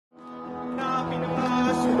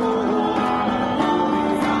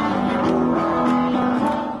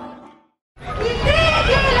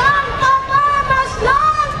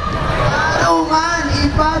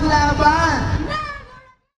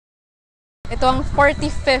ito ang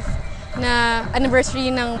 45th na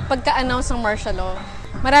anniversary ng pagka-announce ng martial law.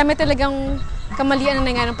 Marami talagang kamalian na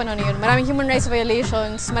nangyari ng panahon na yun. Maraming human rights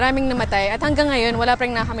violations, maraming namatay, at hanggang ngayon, wala pa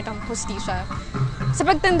rin nakamit ang hustisya. Sa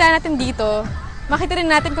pagtanda natin dito, makita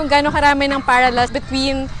rin natin kung gaano karami ng parallels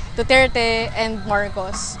between Duterte and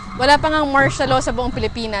Marcos. Wala pang ang martial law sa buong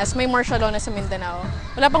Pilipinas, may martial law na sa Mindanao.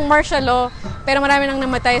 Wala pang martial law, pero marami nang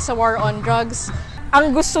namatay sa war on drugs.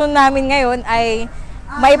 Ang gusto namin ngayon ay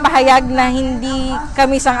may pahayag na hindi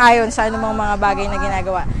kami sang-ayon sa anumang mga bagay na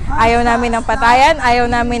ginagawa. Ayaw namin ng patayan, ayaw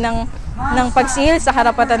namin ng pagsihil sa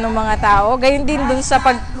karapatan ng mga tao. Gayon din dun sa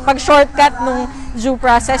pag-shortcut ng due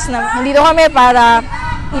process na nandito kami para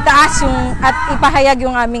itaas at ipahayag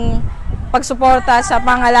yung aming pagsuporta sa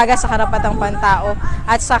pangalaga sa karapatang pantao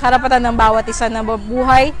at sa karapatan ng bawat isa na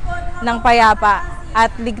mabuhay ng payapa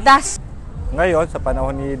at ligtas. Ngayon, sa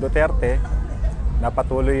panahon ni Duterte,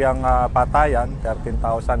 napatuloy ang patayan,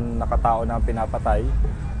 13,000 na katao na pinapatay,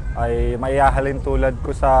 ay maihahalin tulad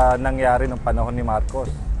ko sa nangyari ng panahon ni Marcos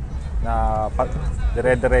na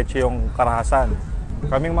dire-diretso yung karahasan.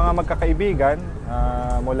 Kaming mga magkakaibigan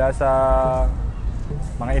mula sa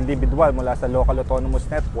mga individual, mula sa local autonomous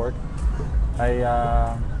network, ay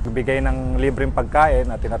bigay ng libreng pagkain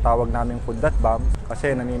na tinatawag naming food that bomb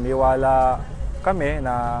kasi naniniwala kami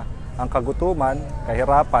na ang kagutuman,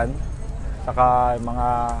 kahirapan, saka mga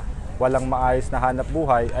walang maayos na hanap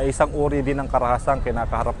buhay ay isang uri din ng karahasang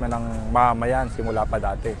kinakaharap na ng mamamayan simula pa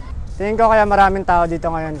dati. Tingin ko kaya maraming tao dito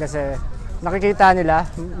ngayon kasi nakikita nila,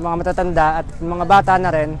 mga matatanda at mga bata na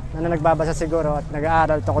rin na nagbabasa siguro at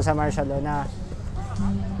nag-aaral tungkol sa martial law na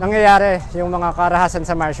nangyayari yung mga karahasan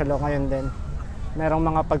sa martial law ngayon din. Merong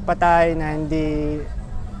mga pagpatay na hindi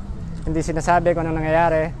sinasabi kung anong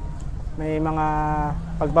nangyayari. May mga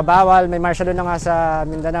pagbabawal, may martial law na nga sa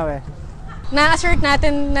Mindanao eh. Na-assert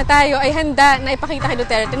natin na tayo ay handa na ipakita kay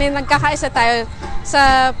Duterte na nagkakaisa tayo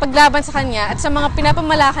sa paglaban sa kanya at sa mga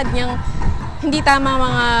pinapamalakad niyang hindi tamang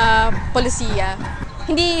mga polisiya.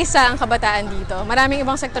 Hindi isa ang kabataan dito. Maraming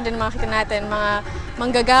ibang sektor din makikita natin, mga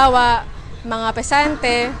manggagawa, mga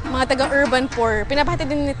pesante, mga taga-urban poor. Pinapahati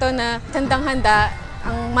din nito na handang-handa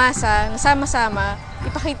ang masa na sama-sama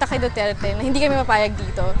ipakita kay Duterte na hindi kami papayag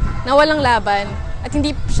dito, na walang laban at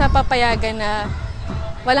hindi siya papayagan na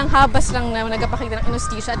walang habas lang na nagpapakita ng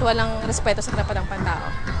inustisya at walang respeto sa karapatang pantao.